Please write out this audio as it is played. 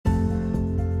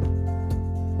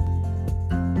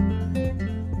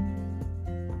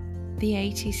The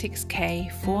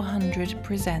 86K 400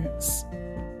 presents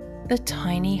the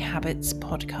Tiny Habits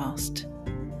Podcast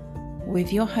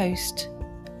with your host,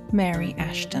 Mary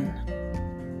Ashton.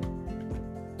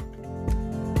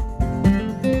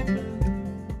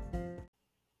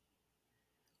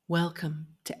 Welcome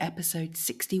to episode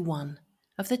 61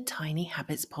 of the Tiny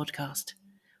Habits Podcast.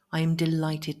 I am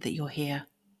delighted that you're here.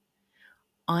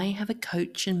 I have a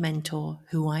coach and mentor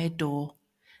who I adore,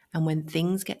 and when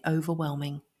things get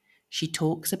overwhelming, she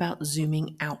talks about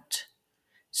zooming out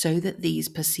so that these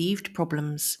perceived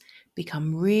problems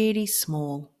become really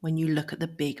small when you look at the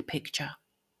big picture.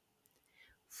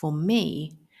 For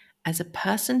me, as a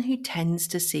person who tends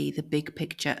to see the big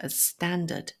picture as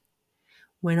standard,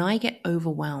 when I get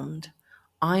overwhelmed,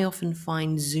 I often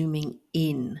find zooming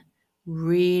in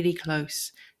really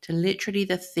close to literally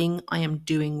the thing I am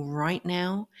doing right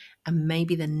now, and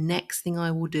maybe the next thing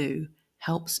I will do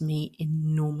helps me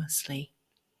enormously.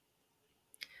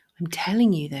 I'm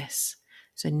telling you this,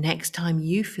 so next time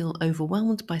you feel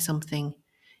overwhelmed by something,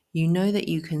 you know that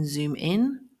you can zoom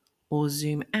in or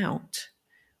zoom out,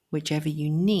 whichever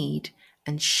you need,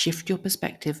 and shift your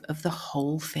perspective of the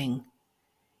whole thing.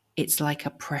 It's like a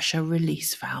pressure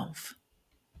release valve.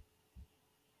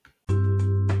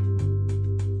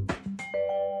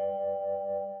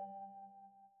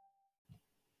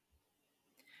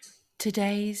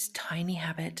 Today's tiny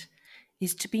habit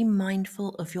is to be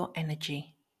mindful of your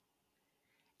energy.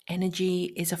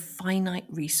 Energy is a finite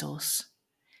resource,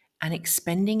 and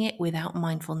expending it without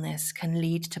mindfulness can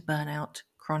lead to burnout,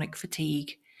 chronic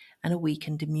fatigue, and a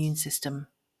weakened immune system.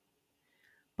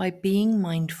 By being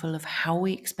mindful of how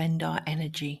we expend our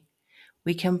energy,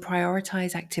 we can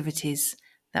prioritize activities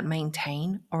that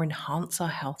maintain or enhance our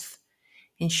health,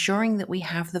 ensuring that we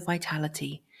have the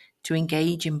vitality to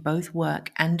engage in both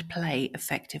work and play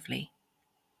effectively.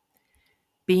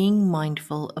 Being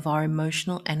mindful of our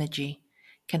emotional energy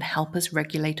can help us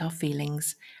regulate our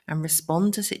feelings and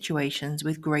respond to situations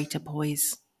with greater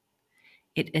poise.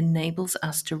 It enables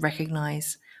us to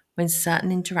recognize when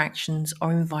certain interactions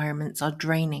or environments are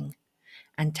draining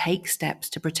and take steps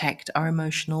to protect our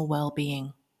emotional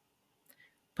well-being.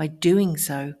 By doing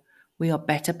so, we are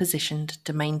better positioned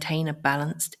to maintain a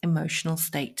balanced emotional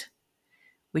state,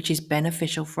 which is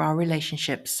beneficial for our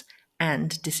relationships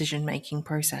and decision-making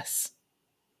process.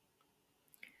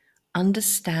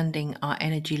 Understanding our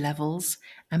energy levels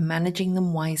and managing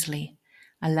them wisely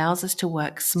allows us to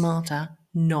work smarter,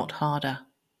 not harder.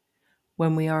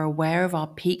 When we are aware of our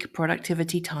peak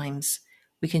productivity times,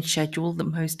 we can schedule the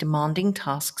most demanding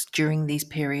tasks during these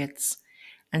periods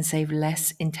and save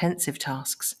less intensive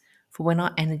tasks for when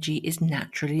our energy is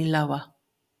naturally lower.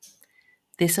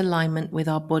 This alignment with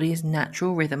our body's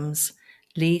natural rhythms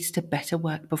leads to better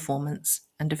work performance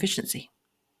and efficiency.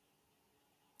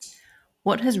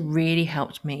 What has really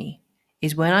helped me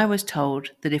is when I was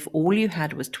told that if all you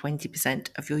had was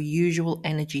 20% of your usual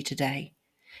energy today,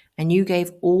 and you gave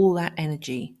all that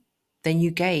energy, then you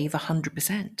gave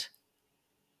 100%.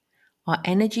 Our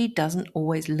energy doesn't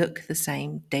always look the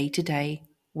same day to day,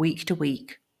 week to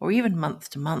week, or even month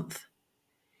to month.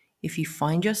 If you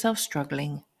find yourself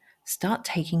struggling, start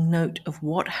taking note of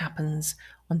what happens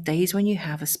on days when you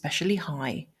have especially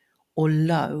high or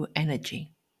low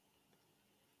energy.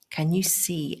 Can you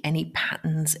see any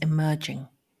patterns emerging?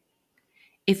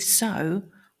 If so,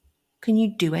 can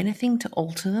you do anything to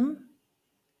alter them?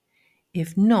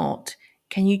 If not,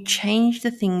 can you change the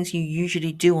things you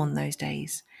usually do on those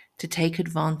days to take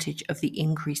advantage of the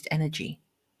increased energy,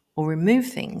 or remove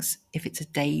things if it's a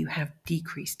day you have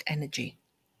decreased energy?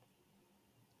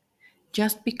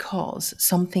 Just because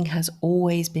something has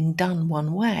always been done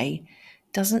one way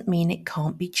doesn't mean it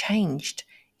can't be changed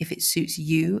if it suits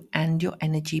you and your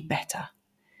energy better,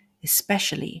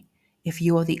 especially if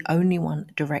you are the only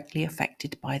one directly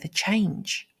affected by the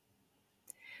change.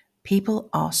 People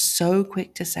are so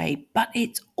quick to say, but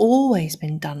it's always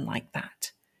been done like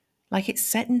that, like it's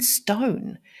set in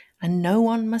stone and no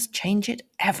one must change it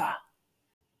ever.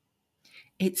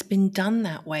 It's been done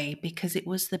that way because it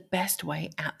was the best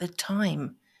way at the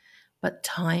time. But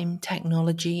time,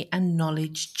 technology, and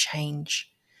knowledge change.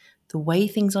 The way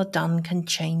things are done can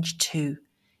change too,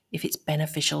 if it's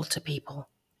beneficial to people.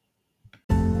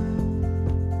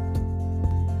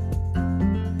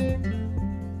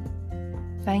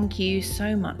 Thank you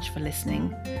so much for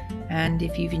listening. And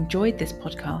if you've enjoyed this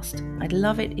podcast, I'd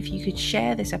love it if you could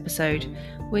share this episode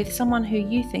with someone who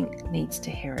you think needs to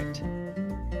hear it.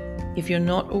 If you're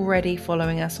not already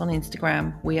following us on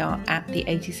Instagram, we are at the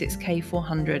 86K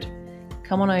 400.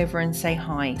 Come on over and say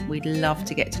hi. We'd love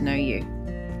to get to know you.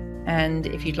 And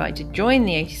if you'd like to join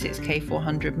the 86K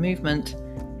 400 movement,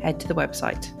 head to the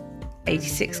website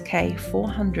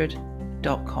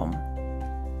 86k400.com.